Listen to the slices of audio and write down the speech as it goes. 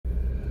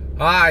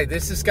Hi,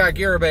 this is Scott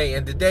Garibay,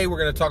 and today we're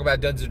going to talk about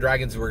Dungeons &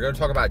 Dragons. We're going to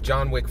talk about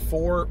John Wick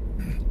 4.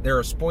 There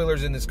are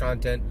spoilers in this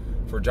content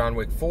for John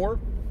Wick 4.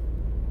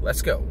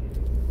 Let's go.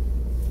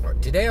 All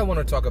right, today I want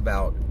to talk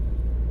about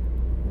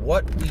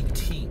what we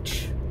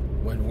teach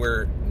when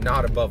we're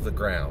not above the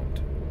ground,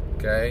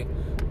 okay?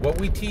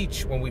 What we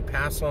teach when we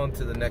pass on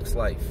to the next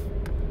life,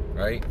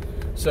 right?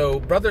 So,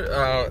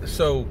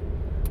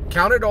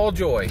 count it all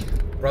joy,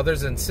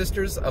 brothers and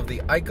sisters of the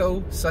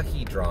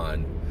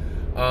icosahedron.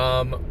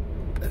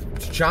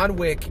 John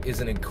Wick is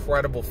an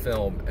incredible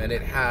film, and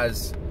it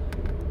has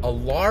a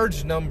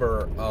large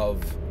number of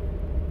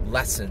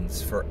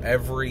lessons for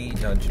every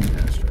dungeon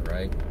master,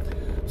 right?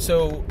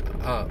 So,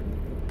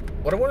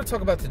 what I want to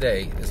talk about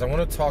today is I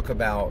want to talk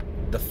about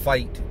the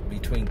fight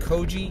between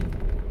Koji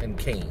and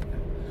Kane.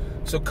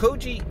 So,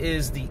 Koji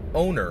is the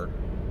owner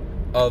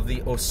of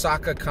the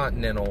Osaka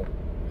Continental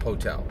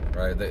Hotel,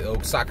 right? The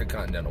Osaka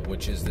Continental,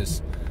 which is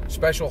this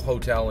special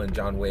hotel in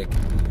John Wick.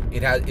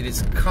 It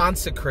is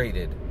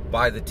consecrated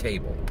by the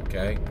table,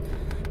 okay?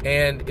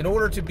 And in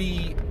order to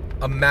be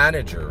a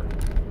manager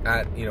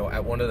at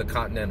one of the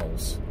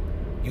Continentals,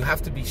 you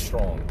have to be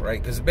strong, right?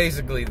 Because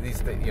basically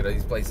these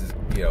places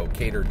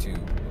cater to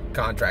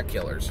contract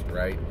killers,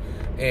 right?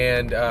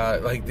 And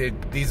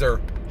these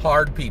are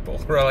hard people,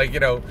 right?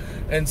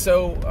 And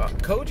so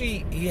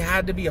Koji, he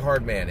had to be a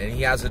hard man, and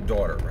he has a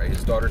daughter, right?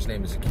 His daughter's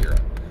name is Akira.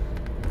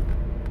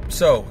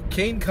 So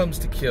Kane comes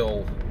to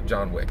kill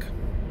John Wick.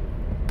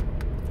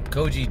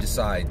 Koji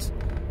decides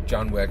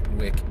John Wick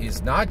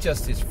is not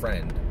just his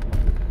friend,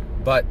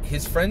 but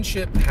his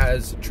friendship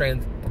has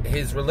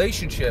Koji's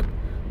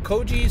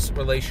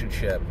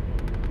relationship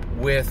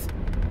with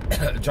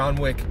John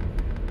Wick,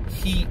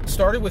 he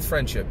started with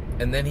friendship,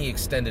 and then he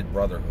extended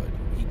brotherhood.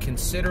 He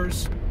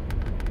considers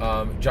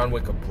John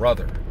Wick a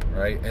brother,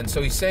 right? And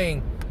so he's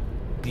saying,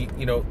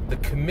 the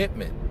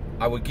commitment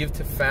I would give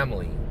to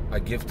family, I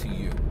give to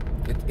you.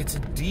 It's a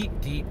deep,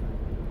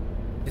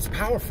 it's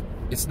powerful.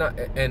 It's not,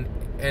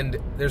 and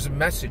there's a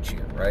message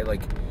here, right?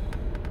 Like,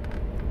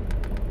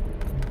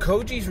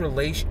 Koji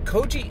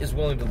is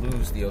willing to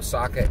lose the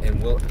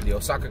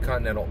Osaka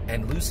Continental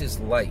and lose his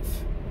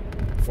life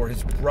for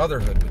his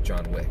brotherhood with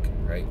John Wick,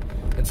 right?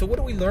 And so what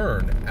do we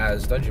learn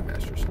as dungeon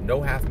masters?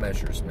 No half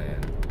measures, man.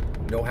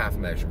 No half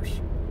measures,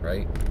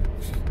 right?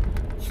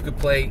 You could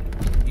play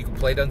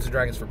Dungeons &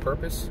 Dragons for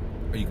purpose,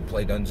 or you can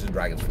play Dungeons &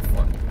 Dragons for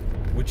fun,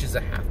 which is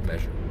a half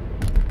measure.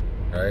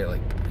 All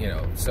right,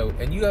 so,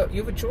 and you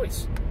have a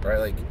choice, right?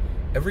 Like,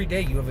 every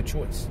day you have a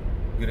choice.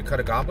 You're gonna cut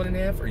a goblin in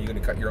half, or you're gonna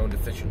cut your own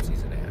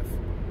deficiencies in half,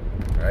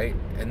 right?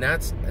 And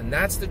that's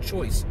the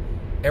choice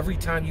every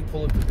time you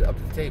pull up to the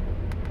table,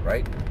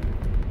 right?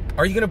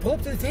 Are you gonna pull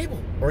up to the table,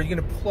 or are you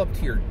gonna pull up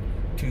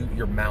to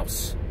your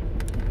mouse?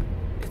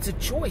 It's a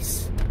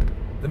choice.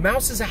 The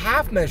mouse is a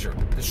half measure.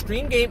 The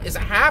stream game is a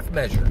half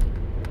measure,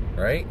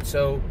 right?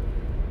 So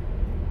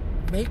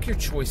make your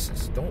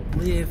choices. Don't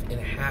live in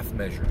half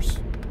measures.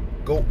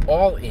 Go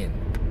all in,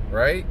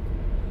 right?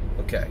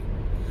 Okay.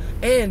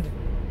 And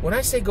when I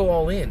say go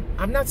all in,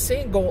 I'm not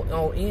saying go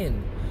all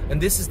in,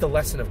 and this is the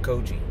lesson of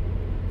Koji.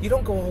 You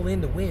don't go all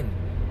in to win.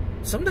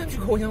 Sometimes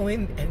you go all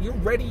in and you're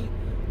ready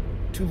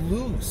to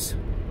lose,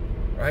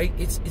 right?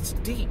 It's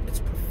deep, it's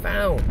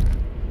profound,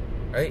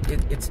 right?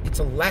 It's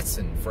a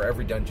lesson for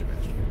every dungeon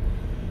master.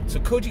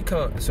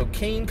 So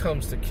Kane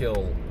comes to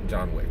kill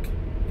John Wick.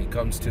 He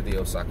comes to the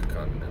Osaka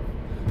Continental.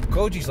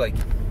 Koji's like,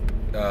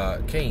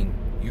 Kane,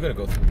 you're gonna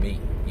go through me.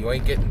 You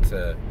ain't getting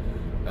to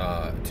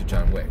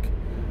John Wick.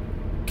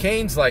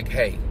 Kane's like,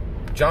 hey,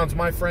 John's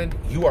my friend.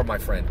 You are my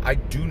friend. I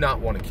do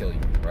not want to kill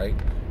you, right?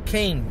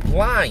 Kane,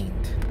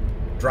 blind,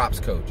 drops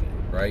Koji,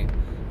 right?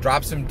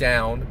 Drops him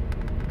down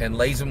and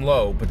lays him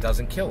low, but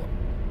doesn't kill him,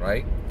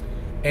 right?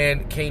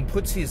 And Kane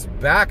puts his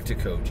back to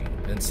Koji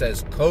and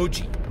says,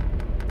 Koji,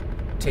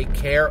 take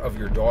care of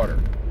your daughter,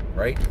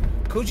 right?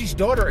 Koji's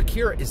daughter,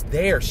 Akira, is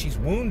there. She's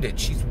wounded.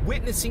 She's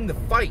witnessing the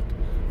fight.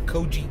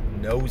 Koji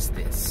knows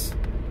this.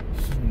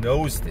 He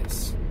knows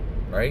this,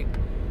 right?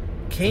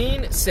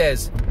 Kane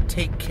says,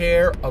 take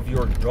care of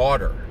your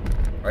daughter,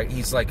 right?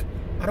 He's like,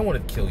 I don't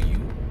want to kill you.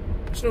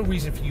 There's no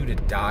reason for you to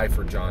die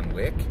for John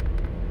Wick,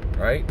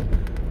 right?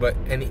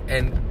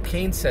 And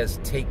Kane says,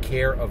 take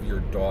care of your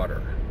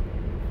daughter.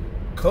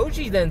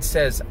 Koji then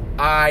says,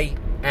 I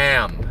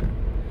am.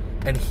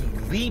 And he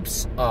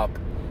leaps up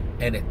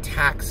and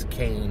attacks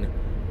Kane,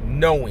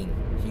 knowing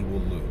he will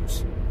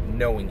lose.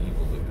 Knowing he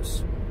will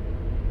lose.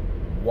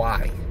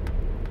 Why?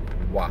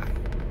 Why?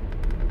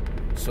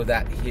 So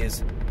that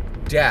his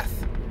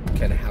death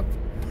can have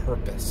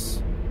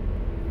purpose,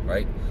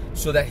 right?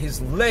 So that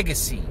his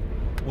legacy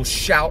will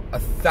shout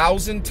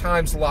 1,000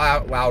 times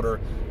louder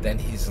than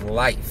his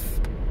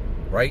life,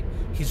 right?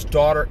 His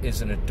daughter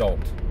is an adult.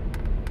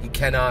 He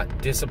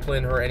cannot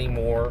discipline her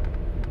anymore.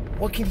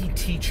 What can he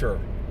teach her,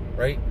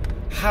 right?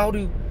 How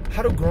do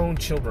grown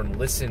children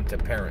listen to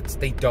parents?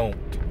 They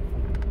don't,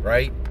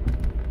 right?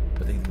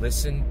 But they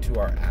listen to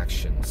our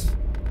actions.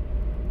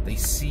 They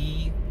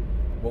see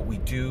what we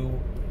do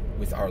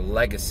with our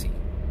legacy.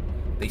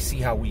 They see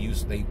how we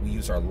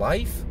use our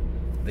life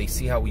They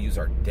see how we use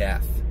our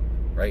death,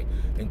 right?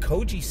 And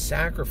Koji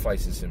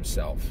sacrifices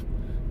himself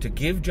to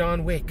give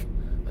John Wick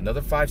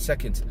another 5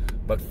 seconds,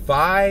 but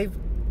 5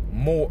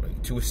 more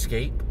to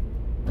escape,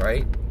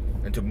 right?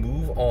 And to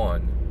move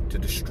on to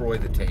destroy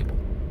the table,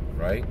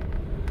 right?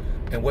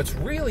 And what's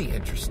really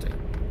interesting,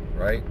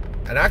 right?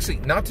 And actually,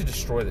 not to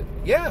destroy the...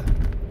 Yeah.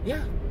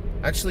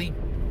 Actually,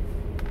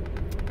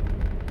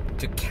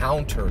 to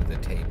counter the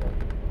table.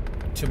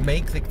 To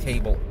make the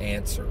table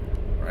answer,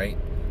 right?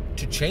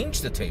 To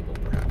change the table,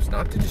 perhaps.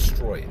 Not to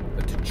destroy it,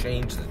 but to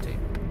change the table,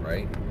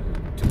 right?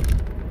 To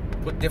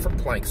put different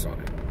planks on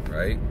it,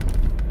 right?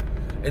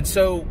 And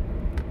so...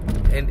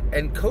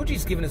 And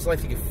Koji's given his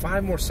life to give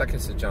 5 more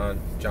seconds to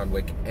John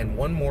Wick, and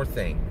one more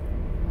thing.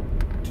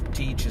 To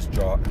teach his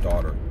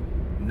daughter.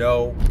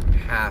 No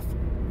half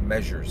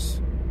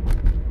measures.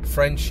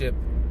 Friendship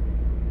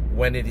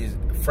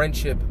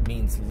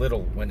means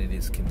little when it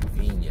is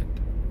convenient,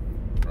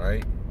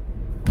 right?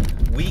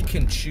 We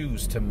can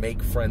choose to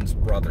make friends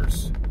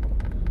brothers.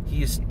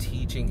 He is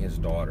teaching his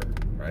daughter,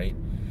 right?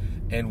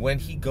 And when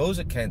he goes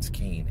against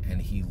Cain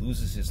and he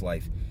loses his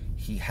life,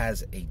 he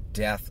has a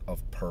death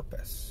of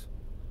purpose.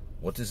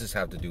 What does this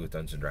have to do with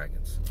Dungeons and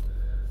Dragons?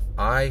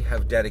 I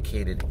have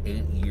dedicated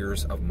 8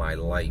 years of my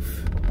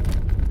life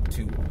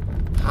to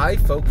high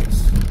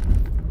focus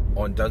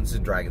on Dungeons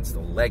and Dragons, the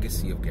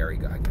legacy of Gary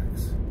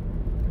Gygax.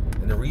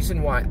 And the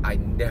reason why I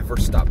never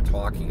stop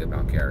talking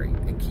about Gary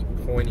and keep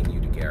pointing you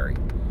to Gary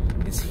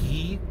is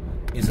he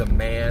is a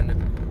man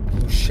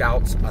who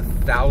shouts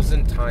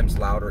 1,000 times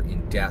louder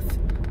in death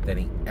than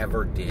he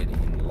ever did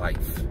in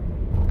life.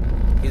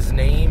 His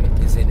name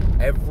is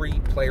in every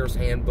player's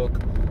handbook,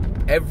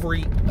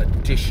 every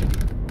edition,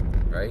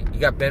 right? You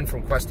got Ben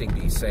from Questing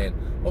Beast saying,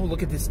 oh,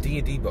 look at this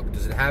D&D book.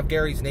 Does it have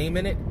Gary's name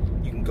in it?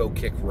 You can go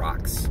kick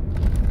rocks.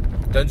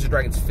 Dungeons &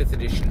 Dragons 5th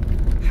edition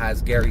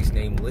has Gary's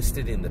name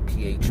listed in the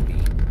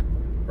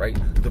PHB, right?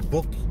 The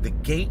book, the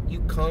gate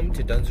you come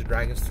to Dungeons &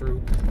 Dragons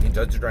through in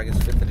Dungeons & Dragons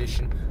 5th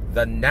edition,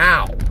 the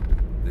Now,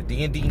 the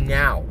D&D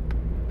Now,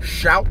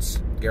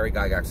 shouts Gary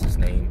Gygax's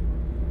name.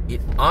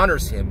 It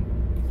honors him,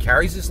 it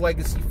carries his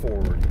legacy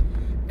forward,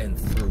 and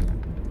through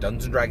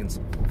Dungeons & Dragons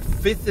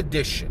 5th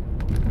edition,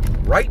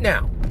 right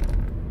now,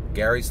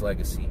 Gary's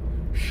legacy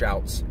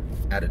shouts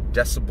at a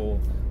decibel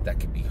that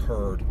can be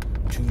heard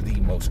to the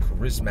most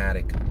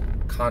charismatic,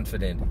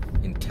 confident,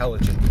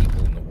 intelligent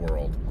people in the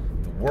world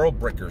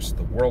breakers,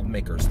 the world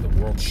makers, the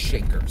world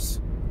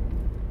shakers.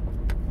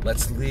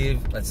 Let's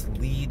lead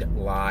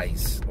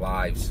lives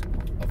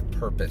of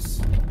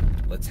purpose.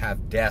 Let's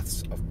have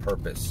deaths of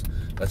purpose.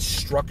 Let's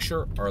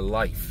structure our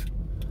life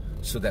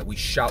so that we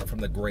shout from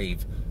the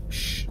grave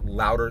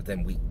louder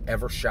than we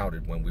ever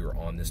shouted when we were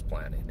on this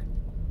planet.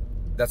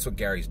 That's what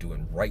Gary's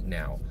doing right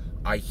now.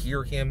 I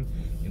hear him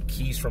in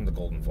Keys from the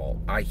Golden Vault.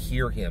 I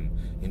hear him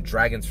in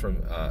Dragonlance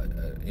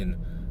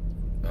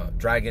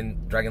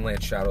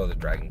Shadow of the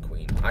Dragon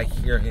Queen. I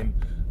hear him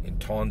in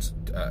Tales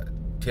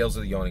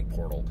of the Yawning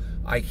Portal.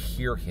 I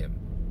hear him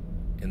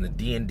in the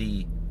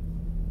D&D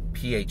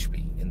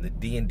PHB, in the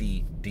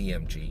D&D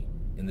DMG,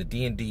 in the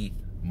D&D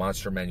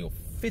Monster Manual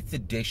 5th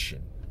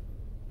edition,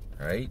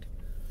 right?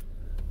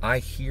 I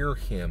hear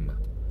him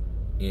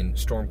in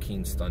Storm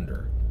King's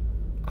Thunder.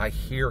 I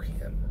hear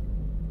him,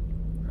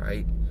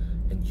 right?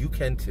 And you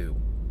can too.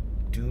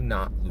 Do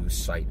not lose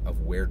sight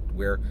of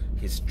where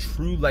his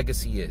true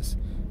legacy is.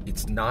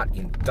 It's not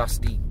in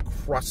dusty,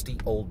 crusty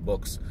old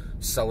books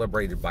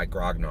celebrated by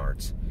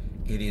grognards.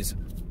 It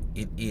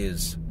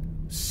is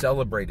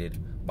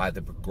celebrated by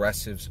the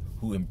progressives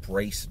who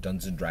embrace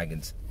Dungeons &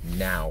 Dragons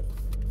now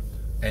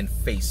and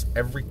face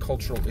every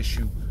cultural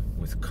issue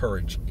with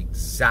courage,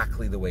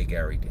 exactly the way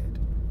Gary did.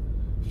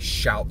 He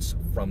shouts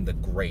from the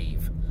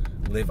grave.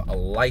 Live a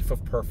life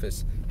of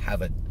purpose.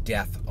 Have a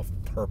death of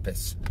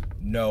purpose.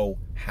 No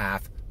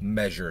half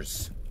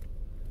measures.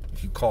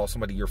 If you call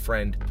somebody your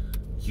friend,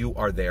 you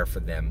are there for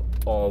them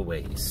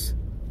always,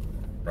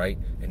 right?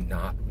 And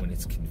not when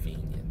it's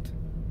convenient,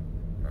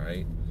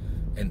 right?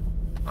 And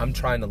I'm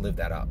trying to live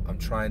that up. I'm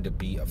trying to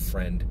be a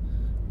friend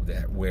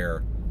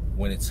where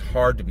when it's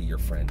hard to be your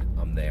friend,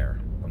 I'm there,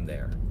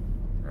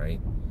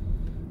 right?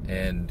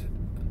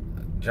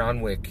 And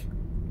John Wick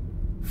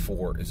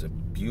 4 is a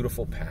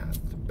beautiful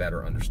path to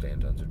better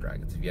understand Dungeons &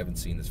 Dragons. If you haven't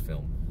seen this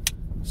film,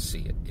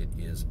 see it. It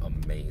is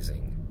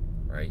amazing,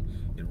 right?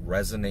 It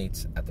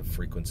resonates at the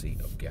frequency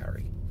of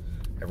Gary.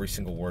 Every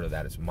single word of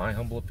that is my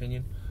humble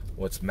opinion.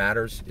 What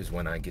matters is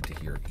when I get to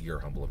hear your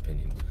humble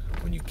opinion.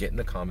 When you get in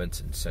the comments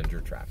and send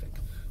your traffic.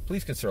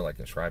 Please consider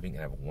liking and subscribing,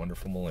 and have a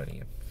wonderful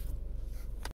millennium.